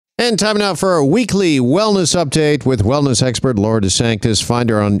And time now for our weekly wellness update with wellness expert Laura DeSanctis. Find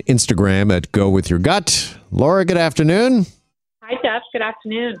her on Instagram at Go With Your Gut. Laura, good afternoon. Hi, Jeff. Good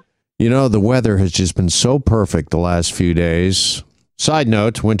afternoon. You know, the weather has just been so perfect the last few days. Side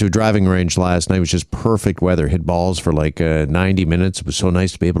note, went to a driving range last night. It was just perfect weather. Hit balls for like 90 minutes. It was so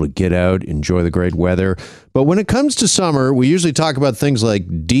nice to be able to get out, enjoy the great weather. But when it comes to summer, we usually talk about things like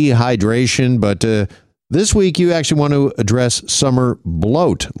dehydration, but this week, you actually want to address summer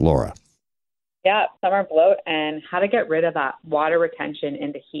bloat, Laura. Yeah, summer bloat and how to get rid of that water retention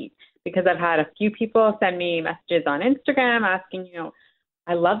in the heat. Because I've had a few people send me messages on Instagram asking,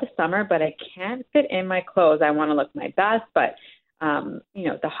 I love the summer, but I can't fit in my clothes. I want to look my best, but,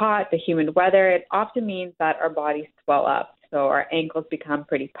 the hot, the humid weather, it often means that our bodies swell up. So our ankles become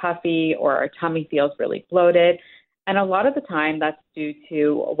pretty puffy or our tummy feels really bloated. And a lot of the time that's due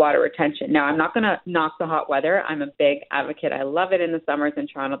to water retention. Now, I'm not going to knock the hot weather. I'm a big advocate. I love it in the summers in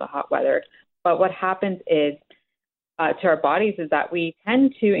Toronto, the hot weather. But what happens is to our bodies is that we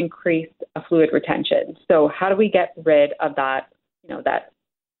tend to increase fluid retention. So how do we get rid of that,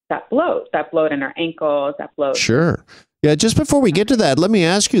 that bloat in our ankles, that bloat? Sure. Yeah, just before we get to that, let me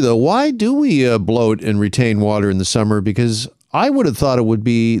ask you, though, why do we bloat and retain water in the summer? Because I would have thought it would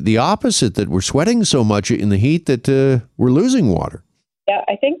be the opposite, that we're sweating so much in the heat that we're losing water. Yeah,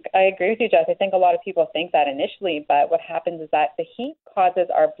 I think I agree with you, Jess. I think a lot of people think that initially, but what happens is that the heat causes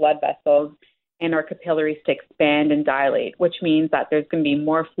our blood vessels and our capillaries to expand and dilate, which means that there's going to be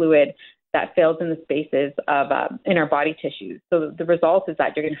more fluid that fills in the spaces of in our body tissues. So the result is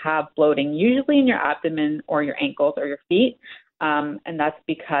that you're going to have bloating, usually in your abdomen or your ankles or your feet. And that's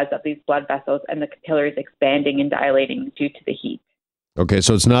because of these blood vessels and the capillaries expanding and dilating due to the heat. Okay,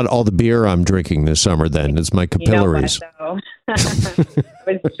 so it's not all the beer I'm drinking this summer then. It's my capillaries. I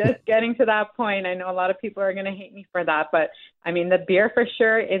was just getting to that point. I know a lot of people are going to hate me for that. But, I mean, the beer for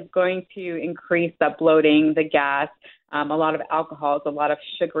sure is going to increase the bloating, the gas, a lot of alcohols, a lot of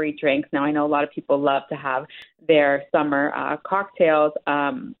sugary drinks. Now, I know a lot of people love to have their summer cocktails.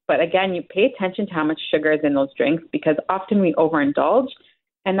 But, again, you pay attention to how much sugar is in those drinks because often we overindulge.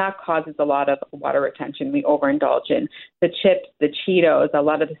 And that causes a lot of water retention. We overindulge in the chips, the Cheetos, a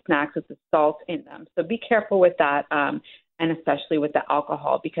lot of the snacks with the salt in them. So be careful with that, and especially with the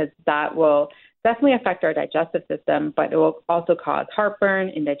alcohol, because that will definitely affect our digestive system, but it will also cause heartburn,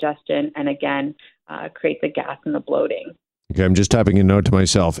 indigestion, and again, create the gas and the bloating. Okay, I'm just typing a note to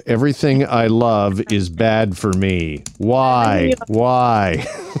myself. Everything I love is bad for me. Why? Why?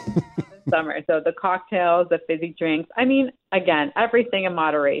 Summer. So the cocktails, the fizzy drinks, I mean, again, everything in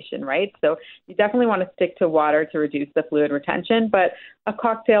moderation, right? So you definitely want to stick to water to reduce the fluid retention, but a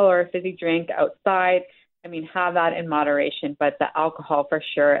cocktail or a fizzy drink outside, I mean, have that in moderation, but the alcohol for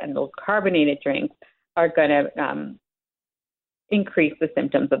sure and those carbonated drinks are going to increase the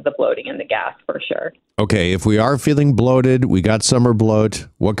symptoms of the bloating and the gas for sure. Okay, if we are feeling bloated, we got summer bloat,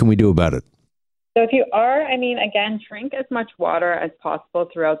 what can we do about it? So if you are, I mean, again, drink as much water as possible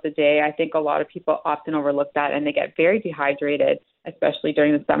throughout the day. I think a lot of people often overlook that and they get very dehydrated, especially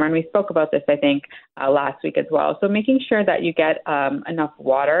during the summer. And we spoke about this, I think, last week as well. So making sure that you get enough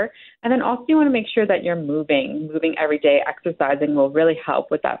water. And then also you want to make sure that you're moving every day. Exercising will really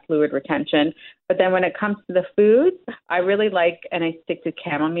help with that fluid retention. But then when it comes to the foods, I really like, and I stick to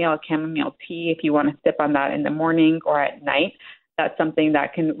chamomile tea if you want to sip on that in the morning or at night. That's something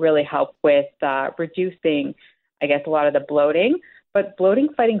that can really help with reducing, I guess, a lot of the bloating. But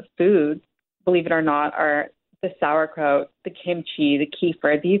bloating-fighting foods, believe it or not, are the sauerkraut, the kimchi, the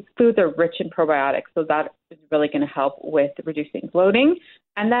kefir. These foods are rich in probiotics, so that is really going to help with reducing bloating.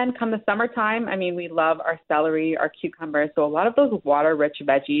 And then come the summertime, I mean, we love our celery, our cucumbers. So a lot of those water-rich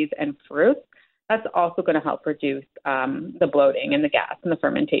veggies and fruits, that's also going to help reduce the bloating and the gas and the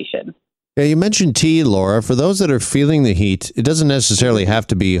fermentation. Yeah, you mentioned tea, Laura. For those that are feeling the heat, it doesn't necessarily have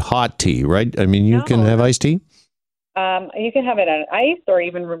to be hot tea, right? I mean, you can have iced tea? You can have it at ice or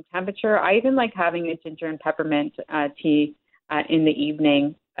even room temperature. I even like having a ginger and peppermint tea in the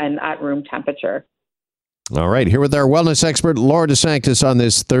evening and at room temperature. All right. Here with our wellness expert, Laura DeSanctis, on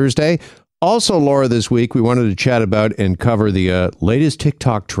this Thursday. Also, Laura, this week, we wanted to chat about and cover the latest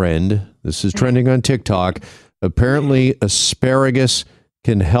TikTok trend. This is trending on TikTok. Apparently, asparagus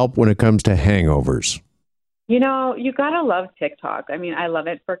can help when it comes to hangovers. You got to love TikTok. I mean, I love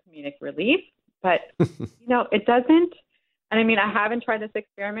it for comedic relief, but, it doesn't. And I mean, I haven't tried this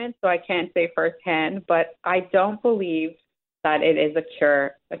experiment, so I can't say firsthand, but I don't believe that it is a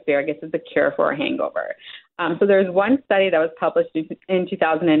cure. Asparagus is a cure for a hangover. So there's one study that was published in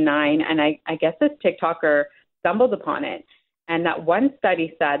 2009, and I guess this TikToker stumbled upon it. And that one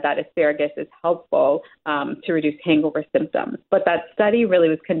study said that asparagus is helpful to reduce hangover symptoms. But that study really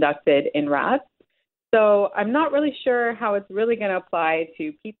was conducted in rats. So I'm not really sure how it's really going to apply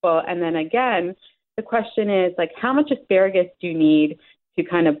to people. And then again, the question is, like, how much asparagus do you need to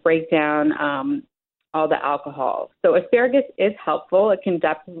kind of break down all the alcohol? So asparagus is helpful. It can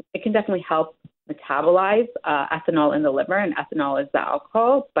definitely help metabolize ethanol in the liver, and ethanol is the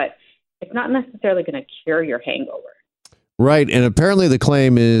alcohol, but it's not necessarily going to cure your hangover. Right. And apparently the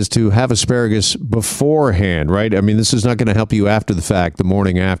claim is to have asparagus beforehand, right? I mean, this is not going to help you after the fact, the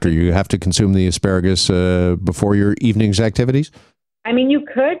morning after. You have to consume the asparagus before your evening's activities? I mean, you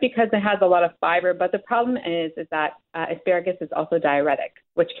could, because it has a lot of fiber, but the problem is that asparagus is also diuretic,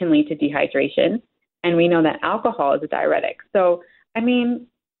 which can lead to dehydration. And we know that alcohol is a diuretic. So, I mean,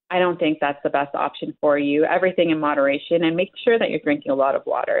 I don't think that's the best option for you. Everything in moderation, and make sure that you're drinking a lot of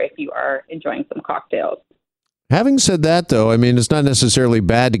water if you are enjoying some cocktails. Having said that, though, I mean, it's not necessarily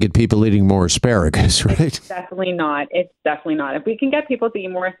bad to get people eating more asparagus, right? It's definitely not. It's definitely not. If we can get people to eat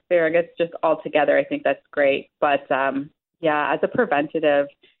more asparagus just altogether, I think that's great. But yeah, as a preventative,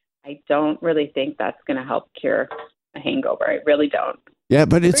 I don't really think that's going to help cure a hangover. I really don't. Yeah,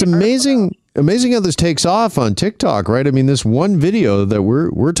 but it's amazing how this takes off on TikTok, right? I mean, this one video that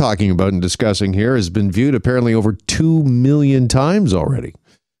we're talking about and discussing here has been viewed apparently over 2 million times already.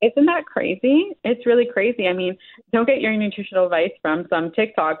 Isn't that crazy? It's really crazy. I mean, don't get your nutritional advice from some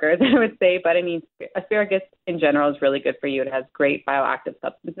TikTokers, I would say. But I mean, asparagus in general is really good for you. It has great bioactive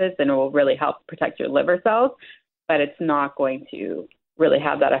substances and it will really help protect your liver cells. But it's not going to really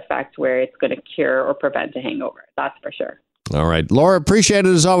have that effect where it's going to cure or prevent a hangover. That's for sure. All right. Laura, appreciate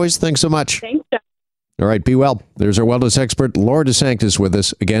it as always. Thanks so much. Thanks, John. All right. Be well. There's our wellness expert, Laura DeSanctis, with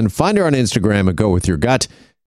us. Again, find her on Instagram at Go With Your Gut.